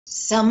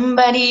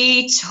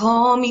Somebody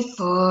told me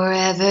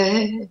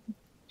forever.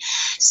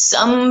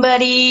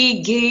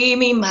 Somebody gave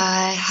me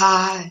my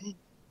heart.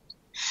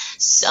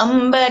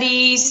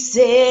 Somebody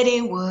said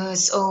it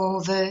was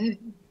over.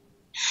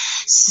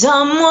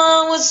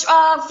 Someone was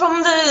wrong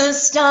from the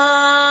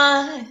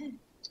start.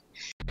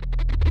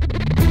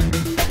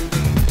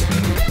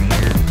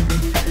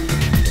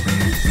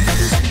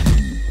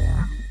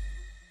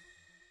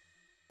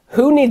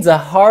 Who needs a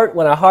heart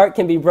when a heart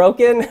can be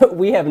broken?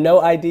 We have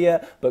no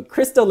idea, but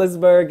Kristel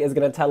Lisberg is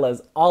going to tell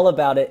us all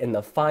about it in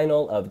the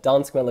final of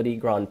Dansk Melodi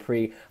Grand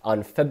Prix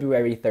on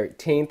February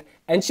 13th,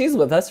 and she's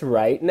with us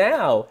right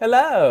now.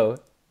 Hello!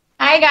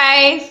 Hi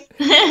guys!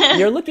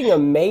 You're looking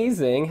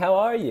amazing. How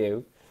are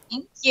you?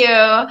 Thank you.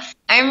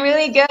 I'm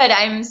really good.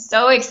 I'm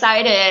so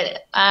excited.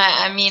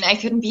 I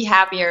couldn't be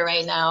happier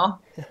right now.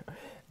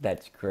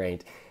 That's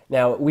great.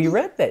 Now, we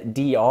read that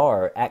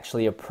DR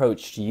actually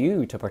approached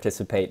you to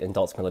participate in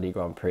Dansk Melodi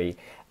Grand Prix.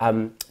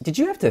 Did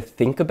you have to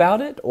think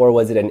about it, or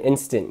was it an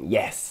instant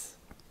yes?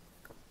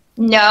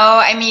 No,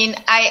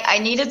 I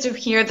needed to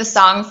hear the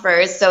song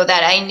first so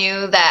that I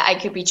knew that I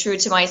could be true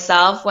to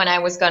myself when I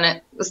was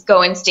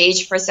go on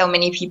stage for so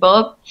many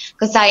people.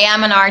 Because I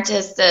am an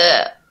artist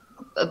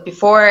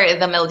before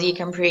the Melodi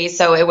Grand Prix,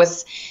 so it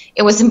was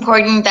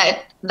important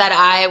that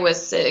I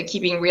was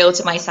keeping real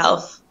to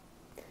myself.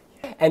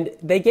 And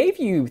they gave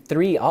you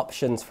 3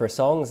 options for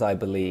songs, I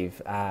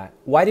believe.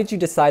 Why did you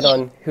decide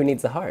on Who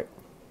Needs a Heart?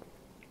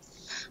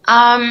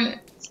 I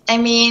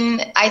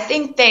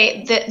think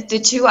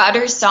the 2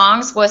 other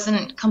songs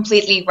wasn't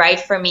completely right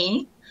for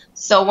me.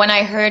 So when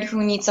I heard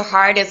Who Needs a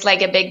Heart, it's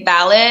like a big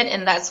ballad,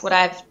 and that's what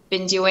I've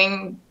been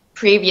doing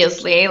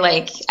previously.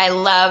 Like, I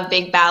love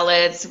big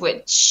ballads,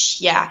 which,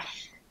 yeah.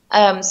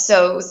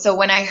 So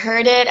when I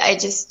heard it, I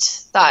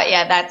just thought,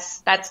 yeah,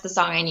 that's the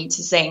song I need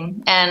to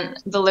sing. And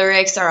the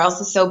lyrics are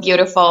also so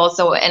beautiful.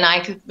 And I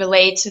could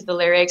relate to the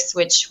lyrics,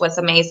 which was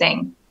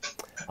amazing.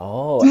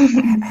 Oh,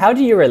 how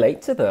do you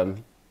relate to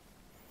them?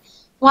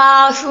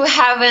 Well, who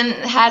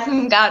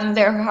hasn't gotten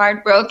their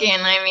heart broken?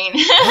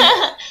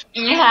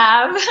 You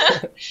have.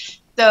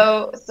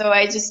 So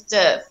I just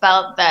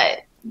felt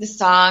that the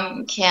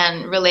song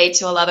can relate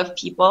to a lot of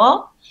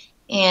people.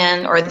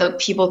 Or the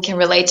people can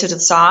relate to the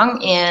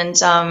song,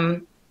 and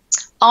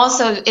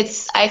also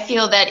I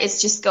feel that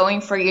it's just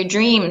going for your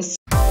dreams.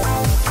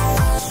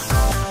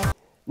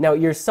 Now,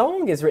 your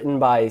song is written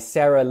by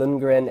Sarah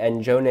Lundgren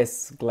and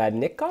Jonas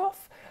Gladnikoff.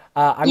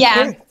 I'm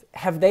curious,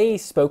 have they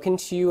spoken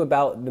to you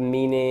about the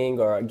meaning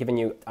or given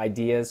you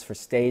ideas for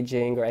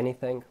staging or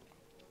anything?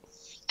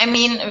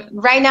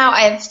 Right now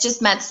I've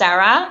just met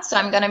Sarah, so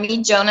I'm gonna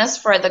meet Jonas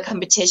for the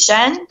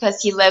competition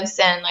because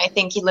I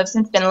think he lives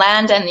in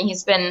Finland, and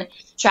he's been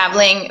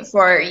traveling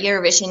for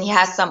Eurovision. He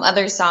has some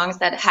other songs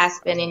that has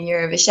been in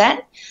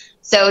Eurovision,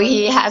 so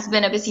he has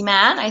been a busy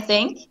man, I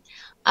think.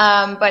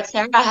 But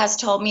Sarah has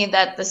told me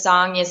that the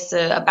song is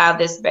about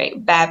this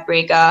bad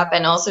breakup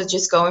and also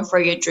just going for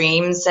your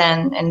dreams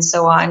and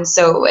so on.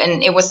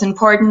 And it was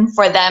important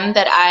for them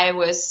that I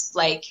was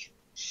like,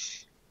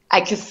 I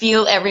could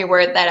feel every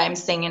word that I'm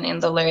singing in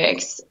the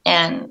lyrics,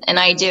 and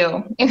I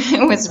do.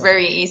 It was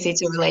very easy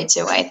to relate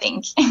to, I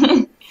think.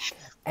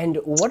 And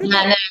what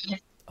about...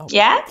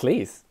 yeah?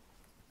 Please.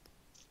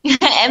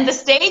 And the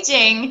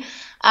staging,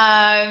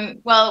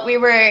 well, we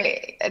were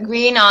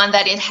agreeing on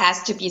that it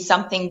has to be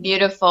something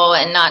beautiful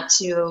and not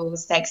too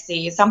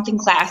sexy, something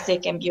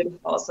classic and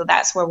beautiful. So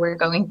that's what we're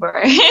going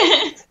for.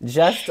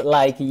 Just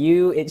like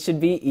you, it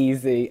should be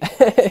easy.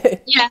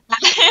 Yeah,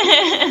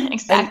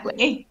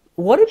 exactly.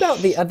 What about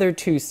the other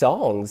 2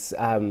 songs?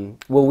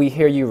 Will we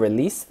hear you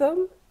release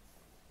them?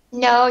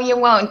 No, you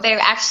won't. They're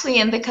actually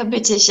in the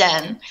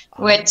competition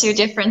with 2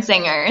 different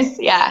singers.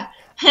 Yeah.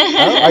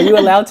 Oh, are you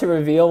allowed to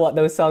reveal what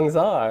those songs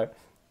are?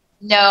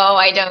 No,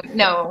 I don't.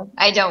 No,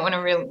 I don't want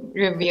to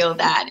reveal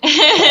that.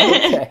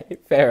 Okay,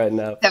 fair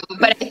enough.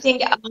 But I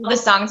think all the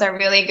songs are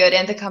really good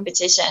in the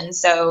competition,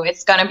 so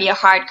it's gonna be a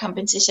hard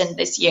competition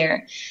this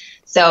year.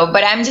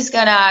 But I'm just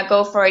gonna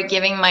go for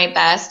giving my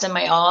best and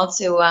my all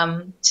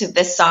to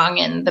this song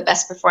and the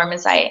best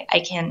performance I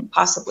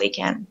possibly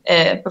can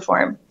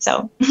perform.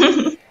 So.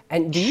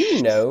 And do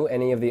you know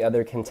any of the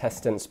other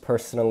contestants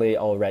personally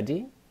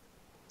already?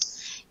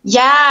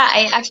 Yeah,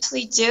 I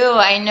actually do.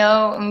 I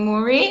know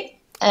Muri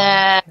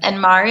and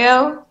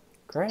Mario,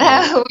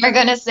 who are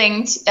gonna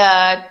sing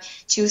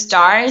 2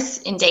 stars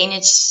in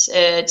Danish,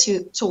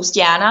 to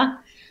stjerner.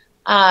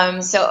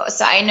 So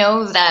I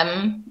know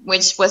them,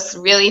 which was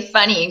really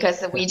funny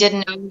because we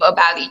didn't know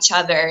about each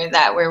other,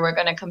 that we were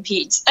going to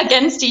compete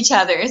against each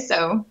other.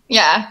 So,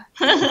 yeah.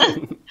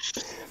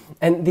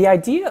 And the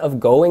idea of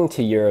going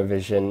to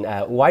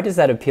Eurovision, why does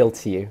that appeal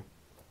to you?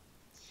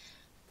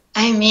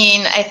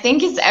 I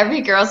think it's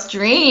every girl's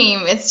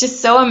dream. It's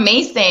just so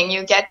amazing.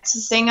 You get to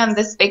sing on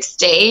this big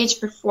stage,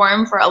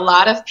 perform for a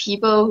lot of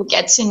people who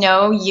get to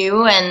know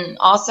you, and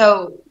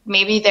also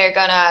maybe they're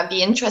gonna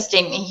be interested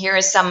in hear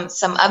some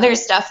other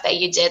stuff that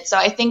you did. So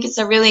I think it's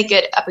a really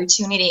good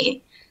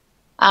opportunity.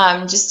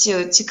 just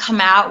to come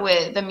out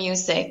with the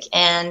music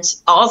and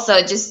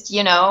also just,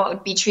 you know,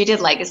 be treated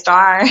like a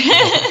star.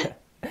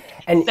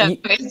 And so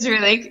it's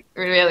really,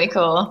 really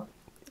cool.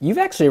 You've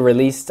actually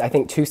released, I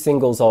think, 2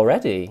 singles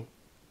already.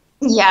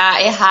 Yeah,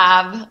 I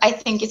have. I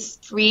think it's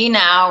 3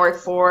 now or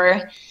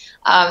 4.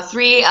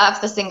 3 of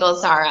the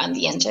singles are on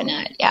the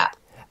internet. Yeah.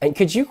 And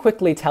could you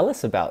quickly tell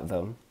us about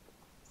them?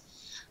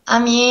 I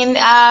mean,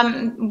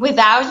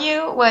 Without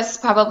You was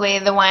probably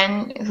the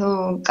one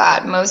who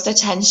got most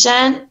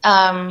attention.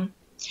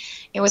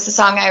 It was a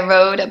song I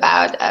wrote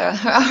about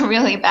a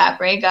really bad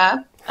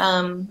breakup.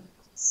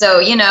 So,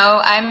 you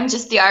know, I'm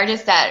just the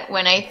artist that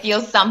when I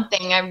feel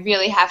something, I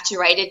really have to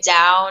write it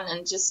down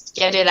and just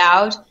get it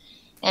out.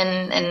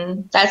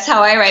 And that's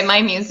how I write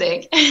my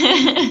music.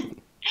 It's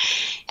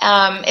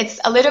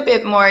a little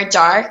bit more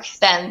dark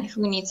than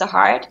Who Needs a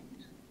Heart.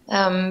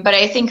 But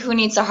I think Who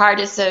Needs a Heart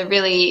is a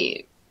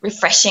really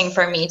refreshing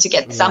for me to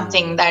get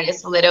something that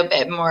is a little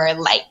bit more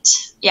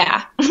light.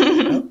 Yeah.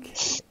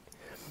 Okay.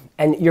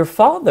 And your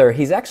father,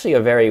 he's actually a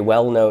very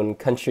well-known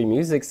country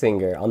music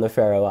singer on the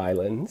Faroe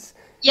Islands.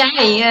 Yeah,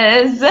 he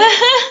is.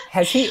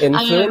 Has he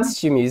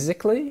influenced you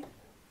musically?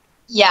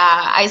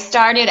 Yeah, I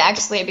started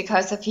actually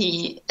because of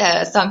he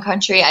sung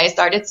country. I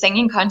started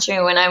singing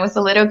country when I was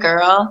a little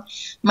girl.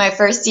 My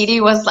first CD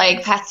was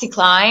like Patsy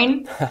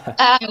Cline.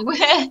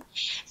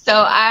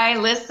 So I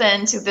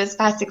listened to this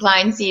Patsy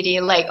Cline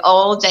CD like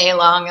all day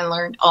long and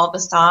learned all the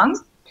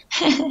songs.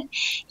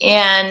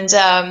 And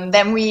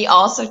then we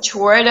also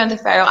toured on the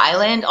Faroe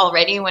Island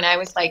already when I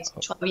was like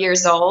 12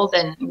 years old,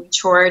 and we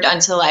toured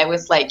until I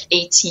was like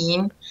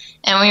 18.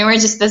 And we were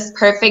just this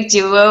perfect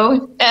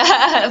duo,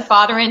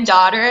 father and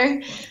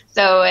daughter.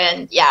 So,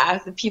 and yeah,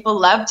 the people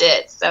loved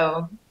it.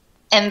 So,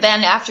 and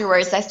then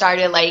afterwards I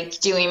started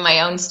like doing my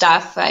own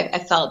stuff. I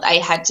felt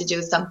I had to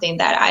do something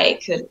that I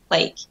could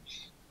like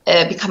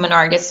become an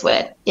artist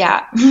with.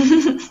 Yeah.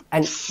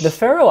 And the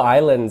Faroe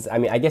Islands, I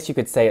mean, I guess you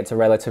could say it's a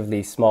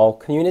relatively small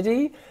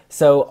community.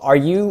 So are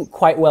you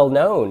quite well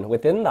known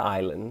within the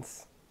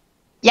islands?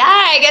 Yeah,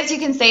 I guess you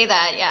can say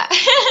that. Yeah.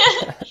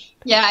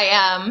 Yeah, I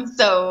am.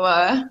 So,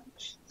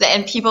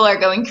 and people are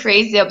going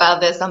crazy about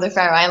this on the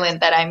Faroe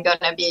Island that I'm going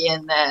to be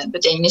in the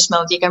Danish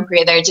Melodi Grand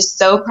Prix. They're just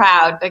so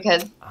proud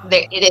because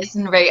it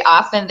isn't very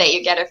often that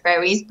you get a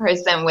Faroese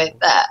person with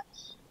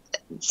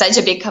such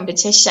a big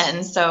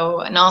competition. So,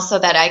 and also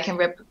that I can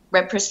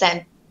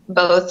represent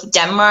both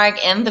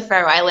Denmark and the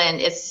Faroe Island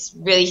is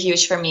really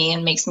huge for me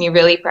and makes me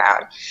really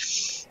proud.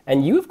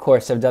 And you, of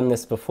course, have done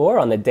this before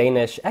on the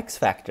Danish X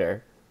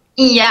Factor.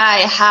 Yeah, I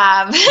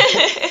have.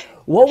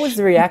 What was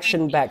the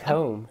reaction back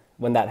home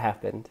when that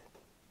happened?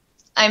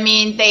 I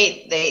mean,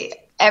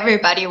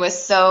 everybody was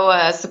so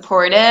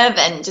supportive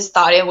and just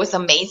thought it was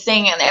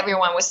amazing, and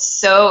everyone was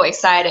so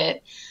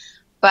excited.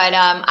 But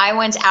I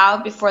went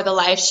out before the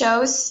live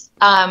shows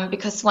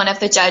because one of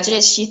the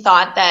judges, she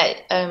thought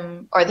that,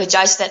 or the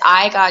judge that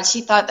I got,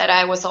 she thought that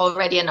I was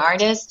already an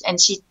artist, and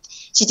she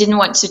didn't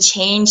want to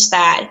change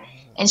that.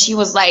 And she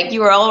was like,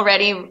 "You are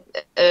already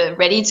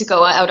ready to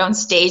go out on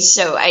stage,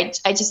 so I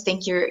just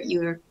think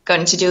you're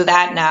going to do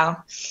that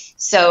now."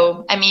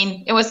 So, I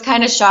mean, it was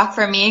kind of shock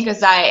for me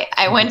because I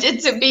wanted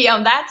to be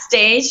on that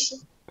stage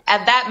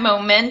at that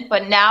moment.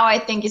 But now I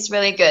think it's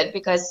really good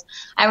because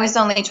I was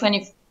only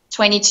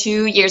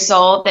 22 years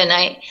old, and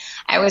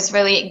I was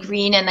really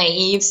green and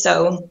naive.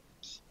 So,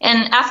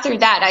 and after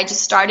that, I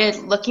just started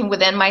looking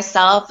within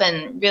myself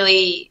and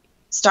really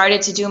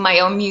started to do my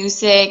own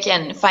music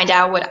and find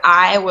out what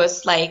I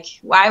was like,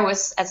 who I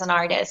was as an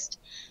artist.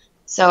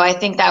 So I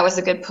think that was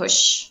a good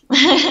push.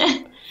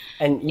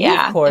 And you,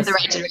 of course, in the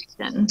right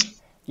direction.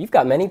 You've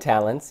got many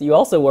talents. You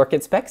also work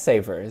at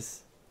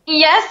Specsavers.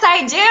 Yes,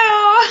 I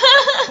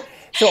do.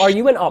 So are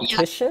you an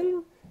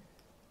optician?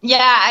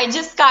 Yeah, I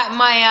just got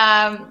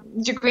my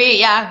degree.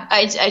 Yeah,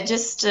 I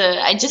just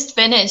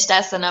finished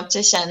as an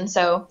optician.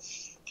 So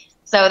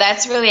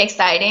that's really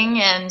exciting,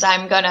 and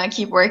I'm gonna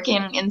keep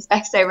working in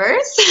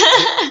Specsavers.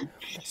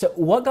 So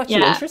what got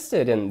you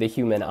interested in the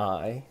human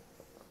eye?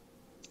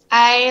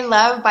 I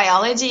love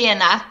biology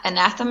and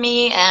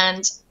anatomy,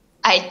 and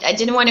I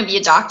didn't want to be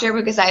a doctor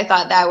because I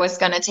thought that was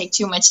gonna take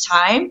too much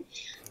time.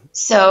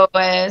 So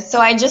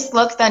I just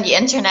looked on the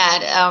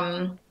internet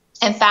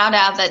and found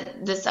out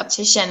that this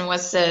optician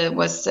was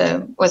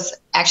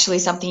actually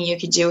something you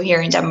could do here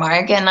in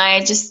Denmark, and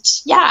I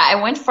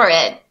went for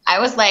it. I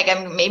was like,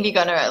 I'm maybe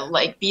gonna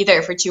like be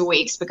there for 2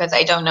 weeks because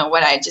I don't know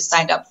what I just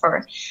signed up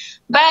for,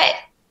 but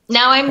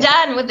now I'm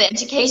done with the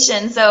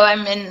education, so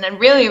I'm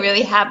really,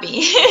 really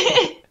happy.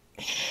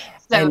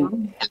 So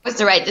that was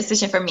the right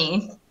decision for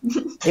me.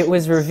 It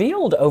was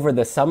revealed over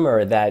the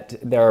summer that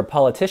there are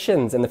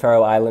politicians in the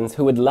Faroe Islands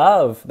who would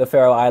love the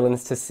Faroe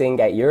Islands to sing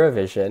at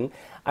Eurovision.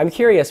 I'm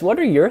curious, what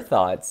are your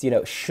thoughts? You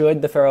know,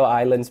 should the Faroe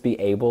Islands be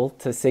able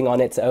to sing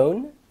on its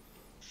own?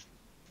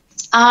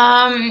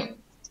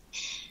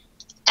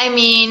 I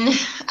mean,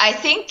 I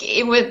think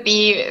it would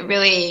be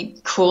really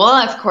cool,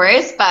 of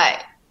course,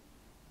 but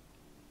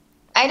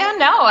I don't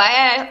know.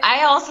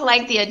 I also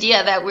like the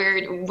idea that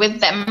we're with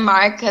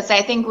Denmark because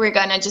I think we're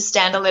gonna just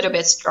stand a little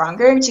bit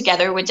stronger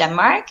together with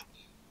Denmark.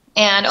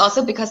 And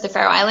also because the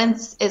Faroe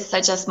Islands is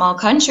such a small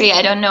country,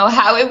 I don't know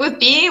how it would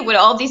be with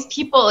all these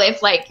people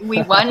if like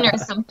we won or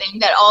something,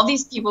 that all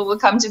these people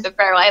would come to the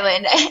Faroe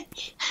Island.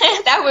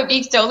 That would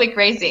be totally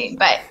crazy.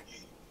 But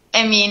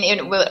I mean,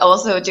 it will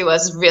also do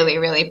us really,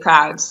 really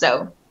proud.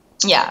 So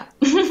yeah.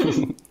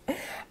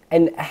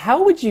 And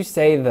how would you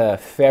say the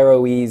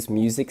Faroese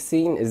music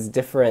scene is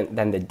different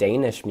than the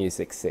Danish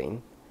music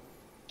scene?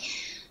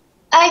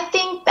 I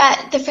think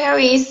that the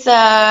Faroese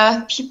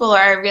people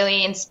are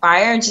really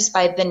inspired just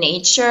by the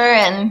nature,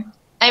 and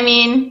I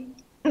mean,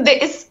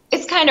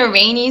 it's kind of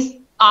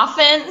rainy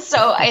often,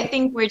 so I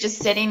think we're just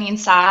sitting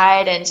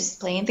inside and just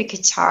playing the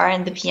guitar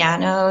and the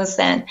pianos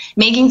and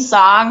making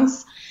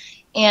songs,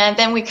 and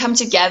then we come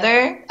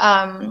together.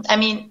 I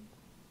mean,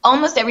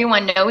 almost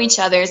everyone know each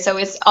other, so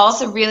it's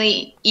also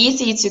really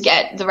easy to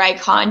get the right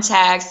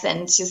contacts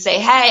and to say,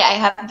 hey, I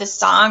have this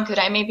song, could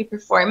I maybe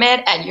perform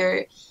it at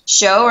your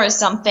show or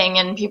something?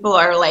 And people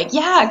are like,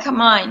 yeah, come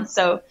on.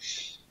 So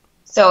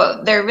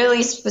they're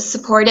really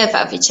supportive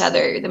of each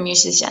other, the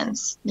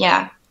musicians.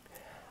 Yeah.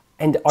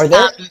 And are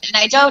there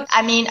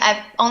and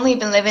I've only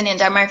been living in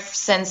Denmark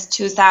since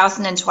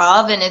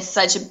 2012, and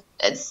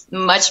it's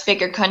much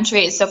bigger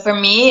country. So for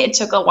me, it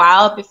took a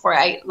while before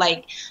I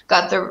like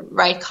got the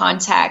right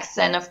contacts.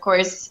 And of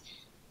course,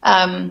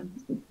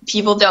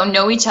 people don't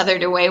know each other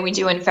the way we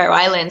do in Faroe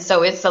Islands.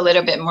 So it's a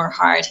little bit more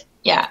hard.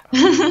 Yeah.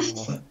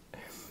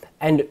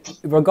 And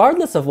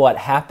regardless of what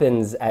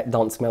happens at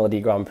Dansk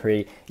Melodi Grand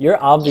Prix,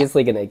 you're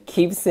obviously going to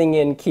keep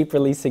singing, keep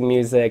releasing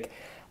music.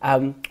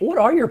 What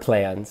are your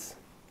plans?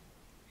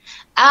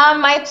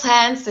 My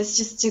plans is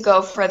just to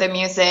go for the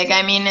music.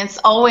 I mean, it's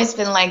always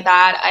been like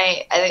that.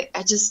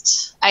 I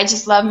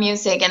just love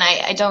music, and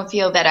I don't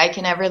feel that I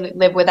can ever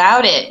live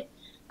without it.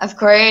 Of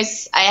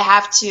course, I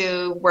have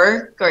to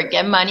work or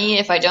get money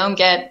if I don't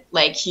get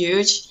like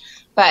huge.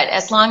 But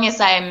as long as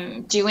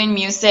I'm doing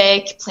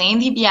music, playing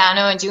the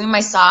piano and doing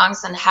my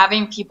songs and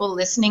having people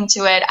listening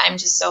to it, I'm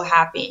just so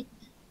happy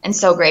and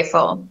so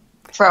grateful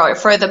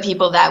for the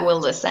people that will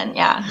listen.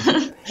 Yeah.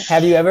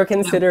 Have you ever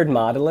considered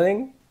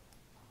modeling?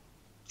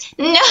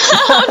 No,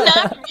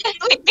 not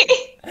really.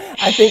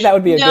 I think that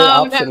would be a good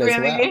option not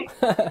really.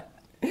 As well.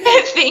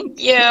 Thank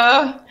you.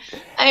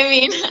 I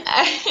mean,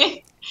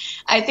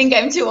 I think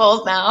I'm too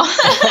old now.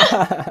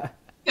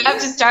 You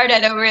have to start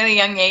at a really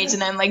young age,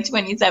 and I'm like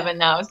 27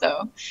 now,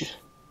 so.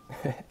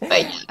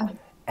 But yeah.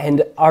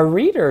 And our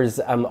readers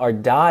are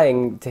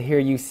dying to hear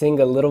you sing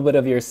a little bit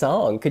of your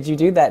song. Could you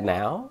do that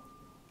now?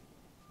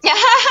 Yeah,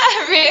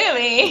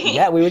 really?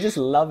 Yeah, we would just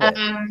love it.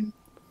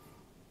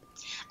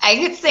 I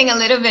could sing a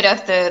little bit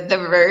of the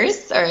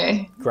verse,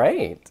 or...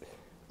 Great.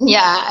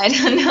 Yeah, I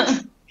don't know.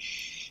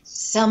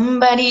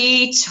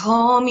 Somebody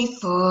told me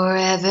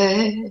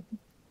forever.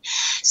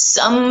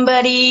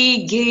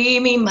 Somebody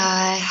gave me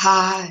my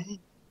heart.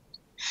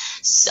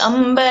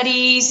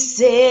 Somebody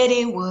said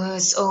it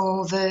was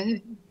over.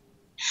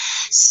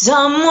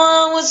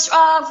 Someone was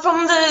wrong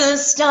from the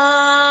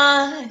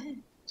start.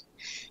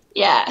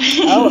 Yeah.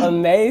 Oh,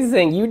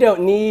 amazing. You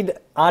don't need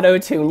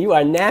auto-tune. You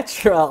are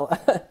natural.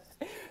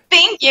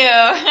 Thank you.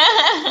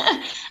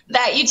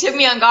 That you took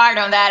me on guard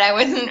on that. I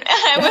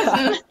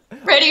wasn't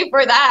ready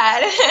for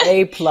that.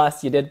 A+,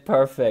 you did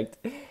perfect.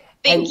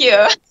 Thank you.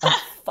 A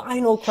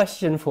final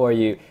question for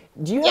you.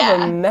 Do you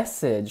have a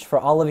message for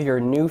all of your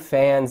new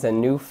fans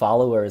and new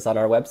followers on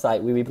our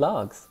website,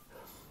 wiwibloggs?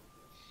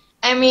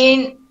 I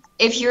mean,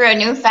 if you're a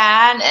new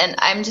fan, and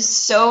I'm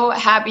just so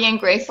happy and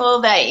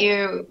grateful that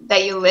you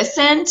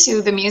listen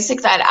to the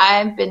music that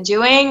I've been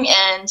doing,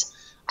 and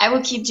I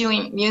will keep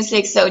doing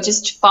music. So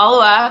just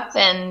follow up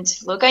and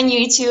look on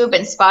YouTube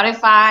and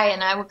Spotify,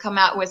 and I will come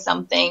out with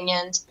something.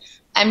 And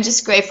I'm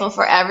just grateful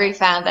for every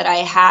fan that I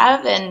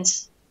have, and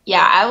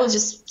yeah, I will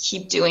just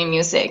keep doing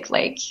music.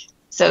 Like,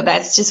 so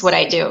that's just what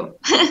I do.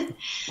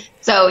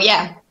 So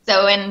yeah.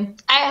 So,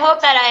 and I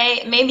hope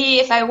that maybe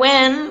if I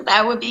win,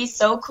 that would be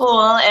so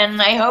cool.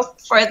 And I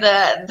hope for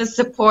the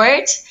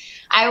support.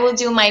 I will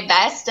do my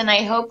best, and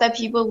I hope that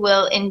people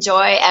will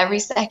enjoy every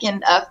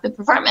second of the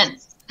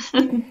performance.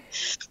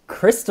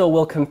 Kristel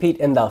will compete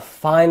in the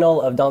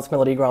final of Dansk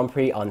Melodi Grand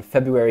Prix on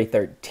February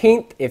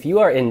 13th. If you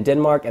are in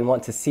Denmark and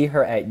want to see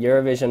her at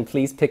Eurovision,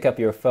 please pick up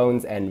your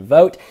phones and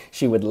vote.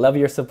 She would love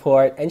your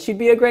support, and she'd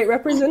be a great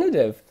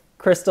representative.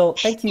 Kristel,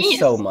 thank you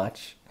so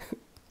much.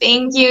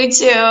 Thank you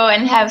too,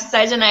 and have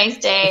such a nice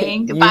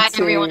day. Goodbye,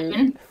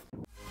 everyone.